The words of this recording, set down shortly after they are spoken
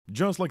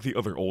Just like the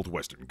other old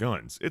Western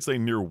guns, it's a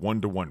near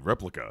one-to-one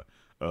replica,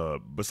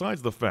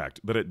 besides the fact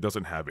that it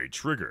doesn't have a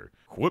trigger.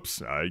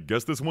 Whoops, I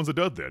guess this one's a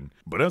dud then.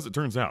 But as it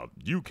turns out,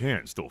 you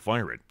can still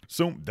fire it.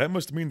 So that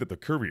must mean that the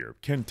courier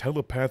can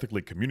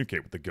telepathically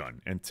communicate with the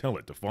gun and tell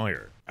it to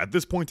fire. At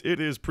this point,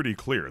 it is pretty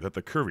clear that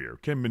the courier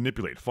can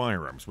manipulate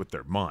firearms with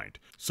their mind.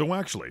 So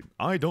actually,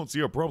 I don't see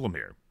a problem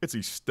here. It's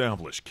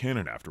established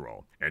canon after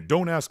all. And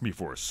don't ask me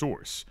for a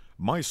source.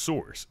 My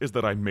source is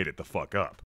that I made it the fuck up.